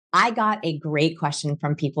I got a great question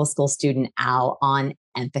from People School student Al on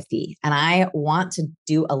empathy. And I want to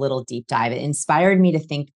do a little deep dive. It inspired me to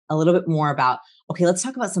think a little bit more about, okay, let's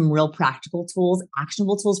talk about some real practical tools,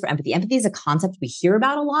 actionable tools for empathy. Empathy is a concept we hear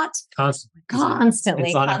about a lot. Constantly.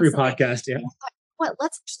 It's on every podcast. Yeah. What?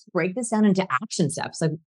 Let's just break this down into action steps.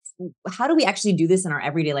 Like, how do we actually do this in our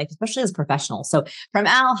everyday life, especially as professionals? So from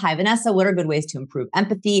Al, hi, Vanessa, what are good ways to improve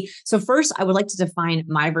empathy? So first, I would like to define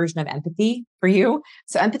my version of empathy for you.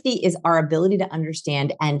 So empathy is our ability to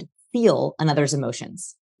understand and feel another's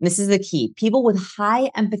emotions. And this is the key. People with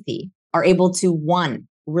high empathy are able to, one,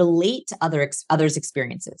 relate to others'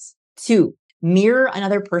 experiences, two, mirror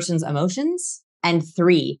another person's emotions, and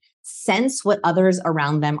three, sense what others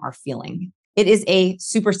around them are feeling. It is a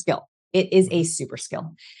super skill. It is a super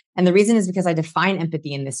skill. And the reason is because I define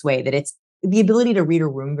empathy in this way, that it's the ability to read a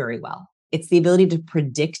room very well. It's the ability to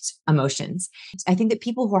predict emotions. I think that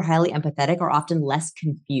people who are highly empathetic are often less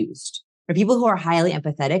confused. For people who are highly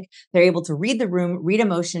empathetic, they're able to read the room, read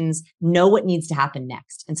emotions, know what needs to happen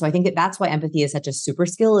next. And so I think that that's why empathy is such a super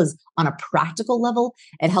skill, is on a practical level,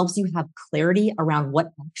 it helps you have clarity around what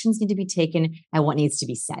actions need to be taken and what needs to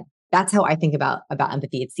be said. That's how I think about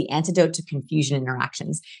empathy. It's the antidote to confusion in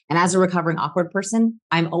interactions. And as a recovering awkward person,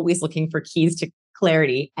 I'm always looking for keys to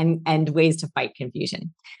clarity and ways to fight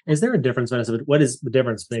confusion. Is there a difference, Vanessa? What is the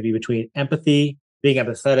difference maybe between empathy, being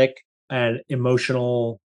empathetic, and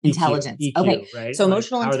emotional intelligence? EQ, okay. Right? So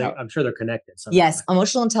emotional intelligence. I'm sure they're connected. Yes.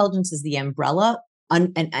 Emotional intelligence is the umbrella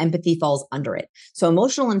and empathy falls under it. So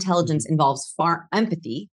emotional intelligence involves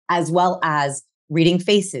empathy as well as reading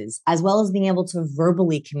faces, as well as being able to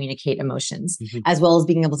verbally communicate emotions, as well as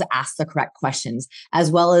being able to ask the correct questions,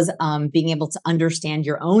 as well as being able to understand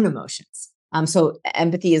your own emotions. So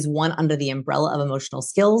empathy is one under the umbrella of emotional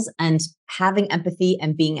skills, and having empathy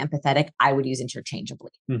and being empathetic, I would use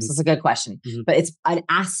interchangeably. So it's a good question, but it's an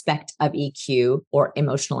aspect of EQ or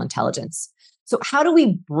emotional intelligence. So how do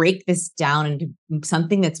we break this down into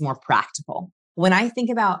something that's more practical? When I think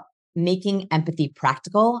about making empathy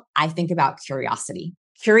practical, I think about curiosity.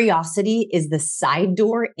 Curiosity is the side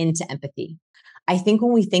door into empathy. I think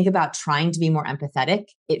when we think about trying to be more empathetic,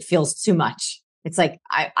 it feels too much. It's like,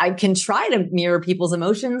 I can try to mirror people's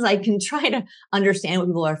emotions. I can try to understand what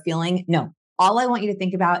people are feeling. No, all I want you to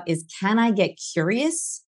think about is, can I get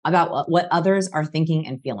curious about what others are thinking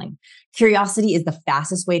and feeling? Curiosity is the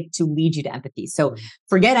fastest way to lead you to empathy. So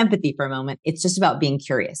forget empathy for a moment. It's just about being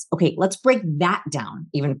curious. Okay, let's break that down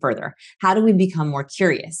even further. How do we become more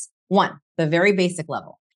curious? One, the very basic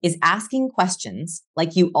level is asking questions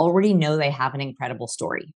like you already know they have an incredible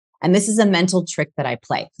story. And this is a mental trick that I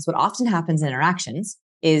play, because what often happens in interactions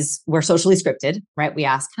is we're socially scripted, right? We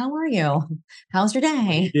ask, how are you? How's your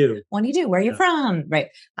day? What do you do? Where are you from? Right?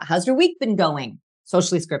 How's your week been going?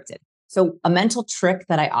 Socially scripted. So a mental trick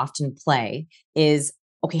that I often play is,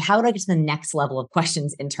 okay, how do I get to the next level of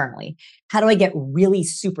questions internally? How do I get really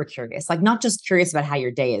super curious? Like, not just curious about how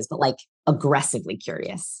your day is, but like aggressively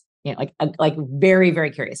curious, like very,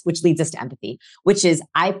 very curious, which leads us to empathy, which is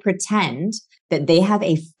I pretend that they have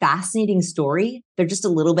a fascinating story. They're just a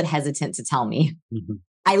little bit hesitant to tell me.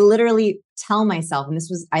 I literally tell myself, and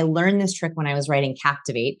I learned this trick when I was writing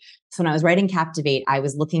Captivate. So when I was writing Captivate, I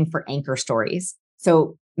was looking for anchor stories.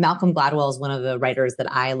 So Malcolm Gladwell is one of the writers that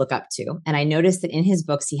I look up to. And I noticed that in his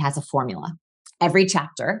books, he has a formula. Every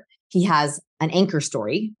chapter, he has an anchor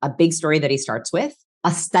story, a big story that he starts with,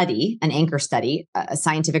 a study, an anchor study, a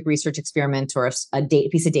scientific research experiment or a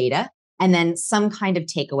piece of data, and then some kind of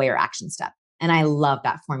takeaway or action step. And I love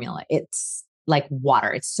that formula. It's like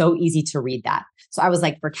water. It's so easy to read that. So I was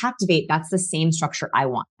like, for Captivate, that's the same structure I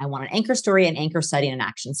want. I want an anchor story, an anchor study, and an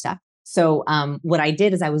action step. So what I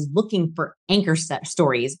did is I was looking for anchor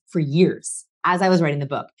stories for years as I was writing the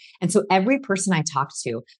book. And so every person I talked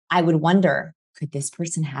to, I would wonder, could this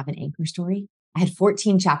person have an anchor story? I had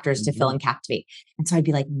 14 chapters to fill in Captivate. And so I'd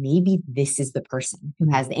be like, maybe this is the person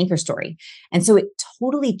who has the anchor story. And so it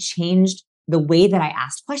totally changed the way that I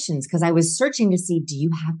asked questions, because I was searching to see, do you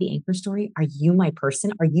have the anchor story? Are you my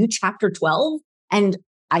person? Are you chapter 12? And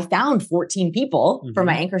I found 14 people for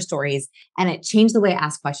my anchor stories, and it changed the way I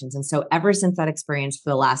ask questions. And so ever since that experience, for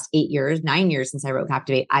the last 9 years since I wrote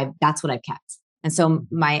Captivate, that's what I've kept. And so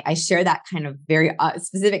I share that kind of very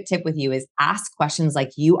specific tip with you, is ask questions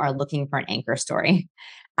like you are looking for an anchor story.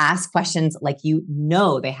 Ask questions like you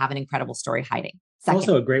know they have an incredible story hiding. Second,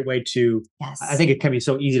 also a great way to, I think it can be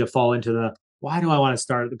so easy to fall into the, why do I want to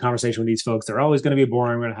start the conversation with these folks? They're always going to be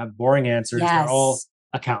boring. We're going to have boring answers. They're all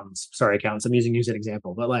accountants. Sorry, accountants. I'm using you as an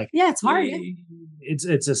example, but like, Yeah, it's hard. Yeah.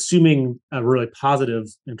 it's assuming a really positive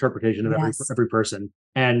interpretation of Yes. every person,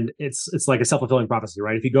 and it's like a self-fulfilling prophecy,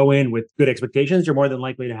 right? If you go in with good expectations, you're more than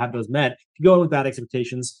likely to have those met. If you go in with bad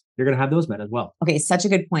expectations, you're going to have those met as well. Okay, such a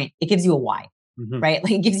good point. It gives you a why. Mhm. Right?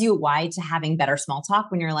 Like it gives you a why to having better small talk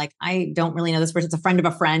when you're like, I don't really know this person. It's a friend of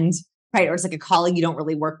a friend, right? Or it's like a colleague you don't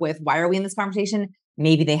really work with. Why are we in this conversation?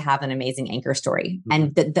 Maybe they have an amazing anchor story.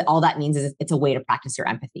 And all that means is it's a way to practice your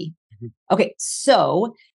empathy. Okay.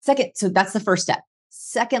 So that's the first step.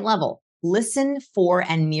 Second level, listen for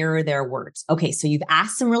and mirror their words. Okay. So you've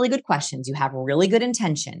asked some really good questions. You have really good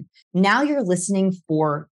intention. Now you're listening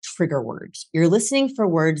for trigger words. You're listening for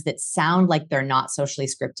words that sound like they're not socially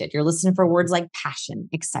scripted. You're listening for words like passion,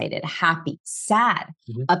 excited, happy, sad,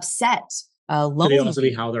 upset, lonely. Could it also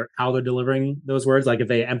be how they're delivering those words? Like if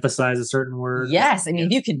they emphasize a certain word. Yes. I mean,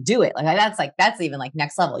 if you can do it, that's even like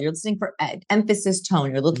next level. You're listening for emphasis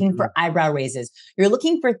tone. You're looking for eyebrow raises. You're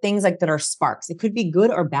looking for things like that are sparks. It could be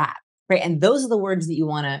good or bad. Right. And those are the words that you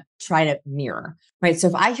want to try to mirror. Right. So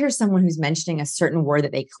if I hear someone who's mentioning a certain word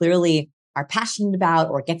that they clearly are passionate about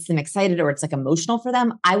or gets them excited or it's like emotional for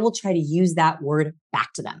them, I will try to use that word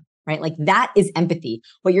back to them. Right. Like that is empathy.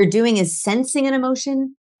 What you're doing is sensing an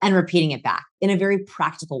emotion and repeating it back in a very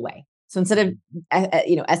practical way. So instead of,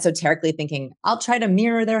 esoterically thinking, I'll try to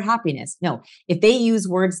mirror their happiness. No, if they use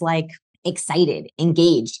words like excited,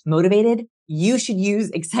 engaged, motivated, you should use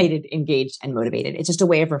excited, engaged, and motivated. It's just a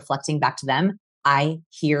way of reflecting back to them. I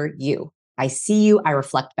hear you. I see you. I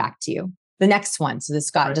reflect back to you. The next one. So this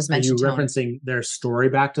Scott just mentioned. Are you referencing their story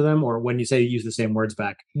back to them, or when you say you use the same words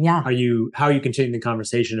back? Yeah. How are you continuing the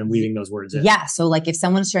conversation and weaving those words in? Yeah. So like if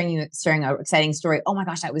someone's sharing an exciting story, oh my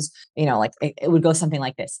gosh, I was, it would go something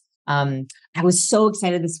like this. I was so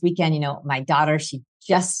excited this weekend. My daughter, she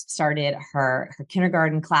just started her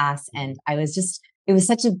kindergarten class, and it was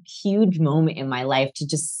such a huge moment in my life to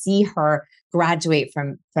just see her graduate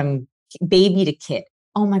from baby to kid.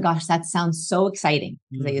 Oh my gosh, that sounds so exciting.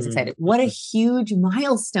 I was excited. What a huge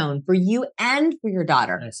milestone for you and for your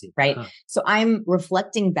daughter. I see. Right. So I'm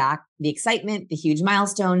reflecting back the excitement, the huge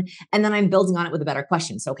milestone, and then I'm building on it with a better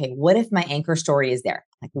question. So, okay, what if my anchor story is there?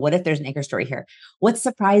 Like, what if there's an anchor story here? What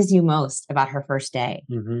surprised you most about her first day?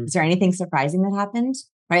 Is there anything surprising that happened?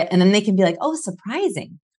 Right. And then they can be like, oh,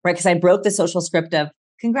 surprising. Right. Because I broke the social script of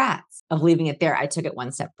congrats, of leaving it there. I took it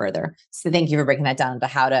one step further. So thank you for breaking that down to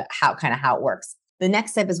how it works. The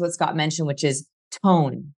next step is what Scott mentioned, which is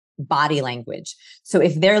tone, body language. So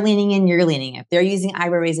if they're leaning in, you're leaning in. If they're using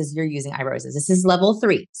eyebrow raises, you're using eyebrow raises. This is level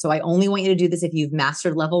 3. So I only want you to do this if you've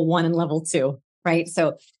mastered level 1 and level 2, right?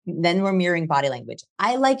 So then we're mirroring body language.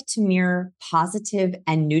 I like to mirror positive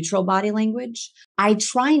and neutral body language. I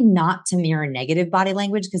try not to mirror negative body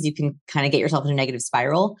language because you can kind of get yourself in a negative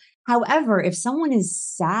spiral. However, if someone is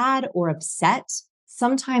sad or upset,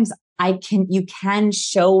 sometimes you can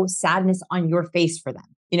show sadness on your face for them.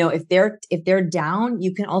 If they're down,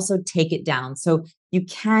 you can also take it down. So you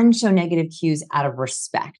can show negative cues out of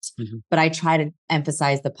respect, but I try to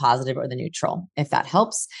emphasize the positive or the neutral, if that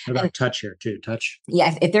helps. What about touch here too? Touch.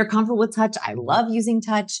 Yeah. If they're comfortable with touch, I love using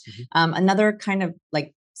touch. Another kind of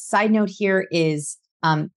like side note here is,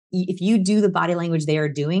 if you do the body language they are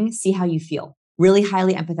doing, see how you feel. Really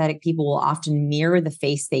highly empathetic people will often mirror the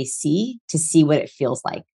face they see to see what it feels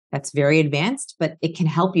like. That's very advanced, but it can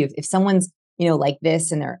help you. If someone's, like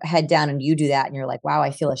this and their head down and you do that and you're like, wow,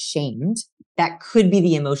 I feel ashamed. That could be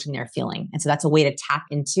the emotion they're feeling. And so that's a way to tap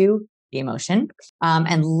into the emotion.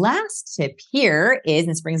 And last tip here is,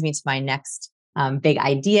 and this brings me to my next big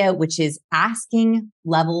idea, which is asking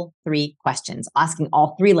level 3 questions, asking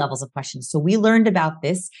all 3 levels of questions. So we learned about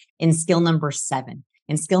this in skill number 7.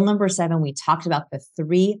 In skill number 7, we talked about the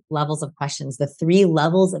 3 levels of questions, the 3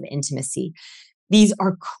 levels of intimacy. These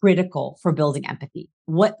are critical for building empathy.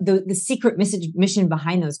 What the secret mission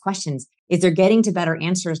behind those questions is they're getting to better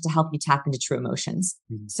answers to help you tap into true emotions.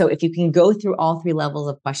 So if you can go through all 3 levels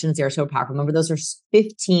of questions, they are so powerful. Remember, those are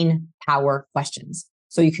 15 power questions.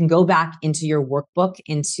 So you can go back into your workbook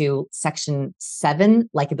into section 7,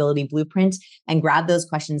 likability blueprint, and grab those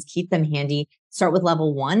questions, keep them handy, start with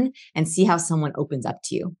level 1 and see how someone opens up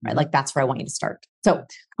to you, right? Like that's where I want you to start. So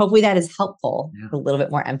hopefully that is helpful, a little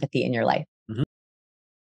bit more empathy in your life.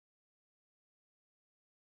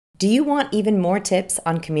 Do you want even more tips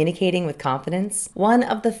on communicating with confidence? One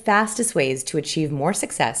of the fastest ways to achieve more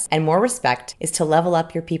success and more respect is to level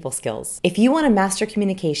up your people skills. If you want to master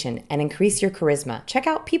communication and increase your charisma, check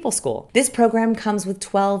out People School. This program comes with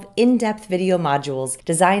 12 in-depth video modules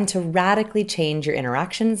designed to radically change your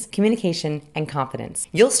interactions, communication, and confidence.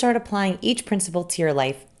 You'll start applying each principle to your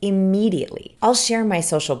life immediately. I'll share my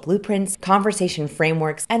social blueprints, conversation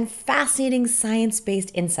frameworks, and fascinating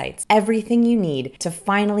science-based insights, everything you need to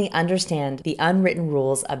finally understand the unwritten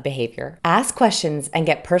rules of behavior. Ask questions and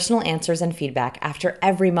get personal answers and feedback after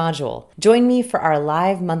every module. Join me for our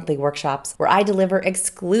live monthly workshops where I deliver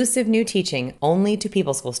exclusive new teaching only to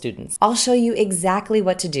People School students. I'll show you exactly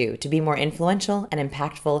what to do to be more influential and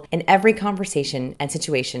impactful in every conversation and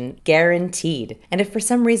situation, guaranteed. And if for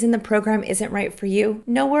some reason the program isn't right for you,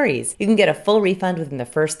 no worries. You can get a full refund within the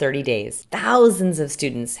first 30 days. Thousands of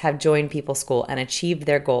students have joined People School and achieved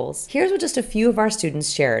their goals. Here's what just a few of our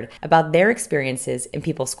students shared about their experiences in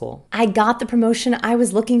People School. I got the promotion I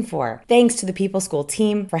was looking for. Thanks to the People School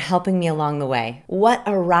team for helping me along the way. What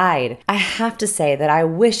a ride. I have to say that I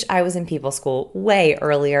wish I was in People School way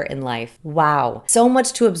earlier in life. Wow. So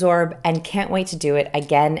much to absorb and can't wait to do it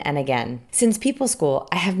again and again. Since People School,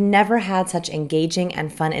 I have never had such engaging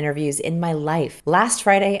and fun interviews in my life. Last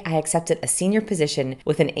Friday, I accepted a senior position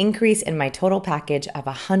with an increase in my total package of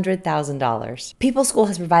 $100,000. People School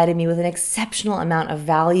has provided me with an exceptional amount of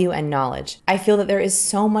value and knowledge. I feel that there is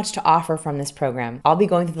so much to offer from this program. I'll be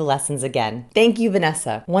going through the lessons again. Thank you,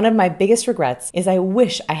 Vanessa. One of my biggest regrets is I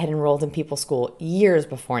wish I had enrolled in People School years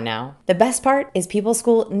before now. The best part is People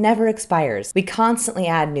School never expires. We constantly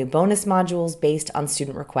add new bonus modules based on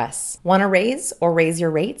student requests. Want a raise or raise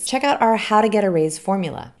your rates? Check out our How to Get a Raise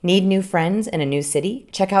formula. Need new friends in a new city?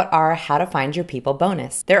 Check out our How to Find Your People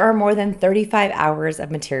bonus. There are more than 35 hours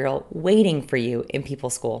of material waiting for you in People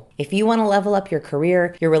School. If you want to level up your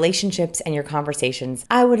career, your relationships, and your conversations,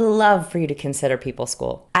 I would love for you to consider People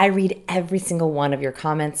School. I read every single one of your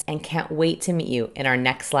comments and can't wait to meet you in our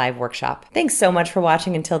next live workshop. Thanks so much for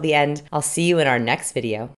watching until the end. I'll see you in our next video.